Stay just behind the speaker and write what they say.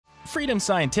Freedom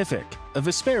Scientific, a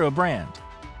Vispero brand.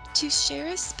 To share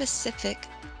a specific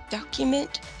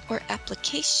document or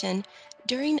application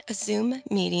during a Zoom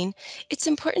meeting, it's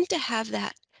important to have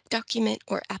that document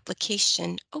or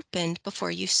application opened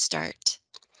before you start.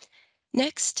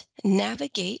 Next,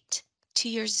 navigate to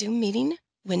your Zoom meeting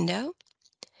window,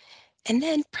 and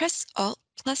then press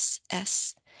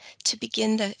Alt+S to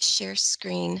begin the share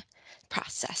screen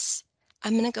process.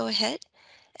 I'm going to go ahead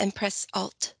and press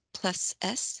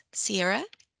Alt+S, Sierra.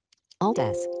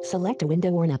 Alt-S. Select a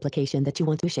window or an application that you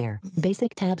want to share.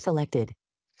 Basic tab selected.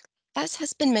 As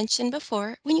has been mentioned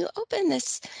before, when you open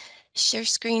this share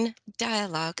screen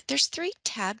dialog, there's 3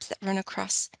 tabs that run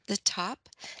across the top.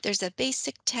 There's a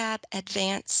Basic tab,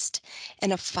 Advanced,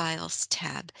 and a Files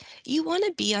tab. You want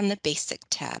to be on the Basic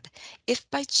tab. If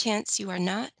by chance you are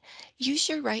not, use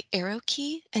your right arrow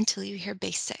key until you hear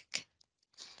Basic.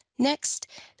 Next,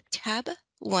 tab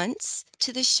once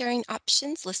to the Sharing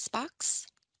Options list box.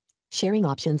 Sharing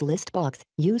Options list box.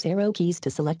 Use arrow keys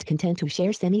to select content to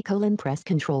share press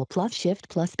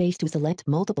Ctrl+Shift+Space to select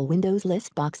multiple windows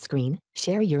list box screen.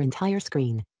 Share your entire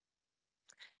screen.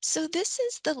 So this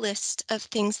is the list of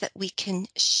things that we can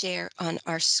share on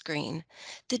our screen.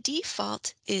 The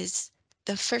default is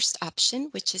the first option,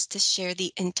 which is to share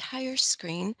the entire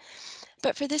screen.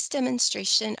 But for this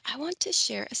demonstration, I want to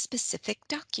share a specific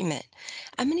document.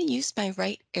 I'm going to use my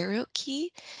right arrow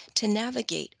key to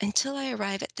navigate until I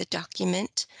arrive at the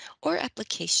document or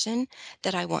application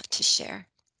that I want to share.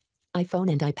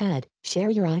 iPhone and iPad. Share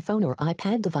your iPhone or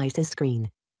iPad device's screen.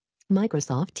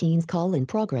 Microsoft Teams call in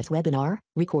progress webinar,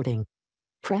 recording.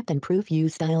 Prep and proof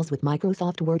use styles with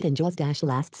Microsoft Word and JAWS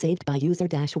last saved by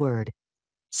user-Word.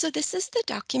 So this is the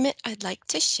document I'd like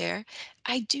to share.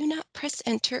 I do not press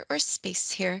enter or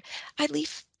space here. I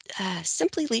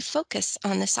simply leave focus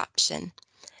on this option.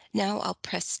 Now I'll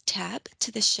press tab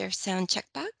to the share sound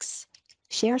checkbox.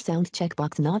 Share sound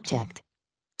checkbox not checked.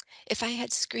 If I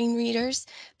had screen readers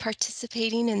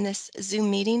participating in this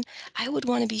Zoom meeting, I would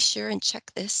want to be sure and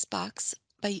check this box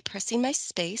by pressing my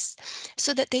space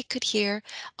so that they could hear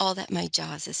all that my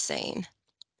JAWS is saying.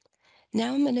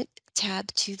 Now I'm going to tab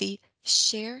to the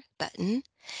Share button,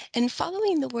 and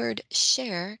following the word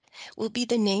Share will be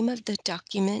the name of the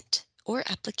document or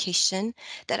application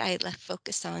that I left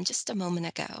focus on just a moment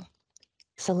ago.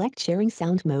 Select Sharing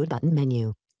Sound Mode button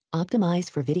menu. Optimize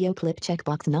for video clip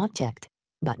checkbox not checked.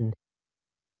 Button.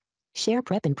 Share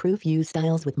prep and proof use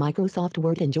styles with Microsoft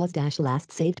Word and JAWS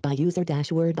last saved by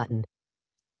user-Word button.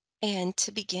 And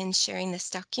to begin sharing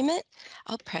this document,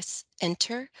 I'll press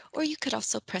enter, or you could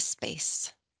also press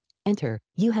space. Enter.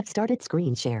 You have started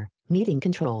screen share. Meeting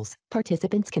controls.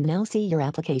 Participants can now see your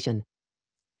application.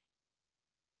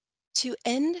 To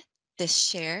end this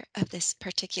share of this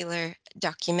particular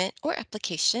document or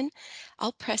application,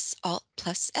 I'll press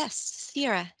Alt+S,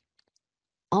 Sierra.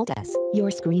 Alt-S. Your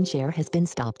screen share has been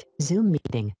stopped. Zoom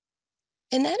meeting.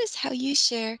 And that is how you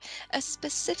share a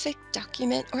specific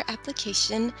document or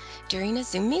application during a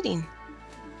Zoom meeting.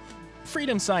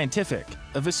 Freedom Scientific,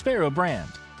 a Vispero brand.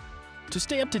 To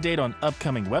stay up to date on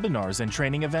upcoming webinars and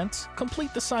training events,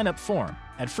 complete the sign-up form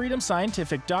at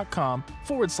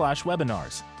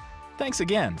freedomscientific.com/webinars. Thanks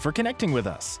again for connecting with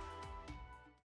us.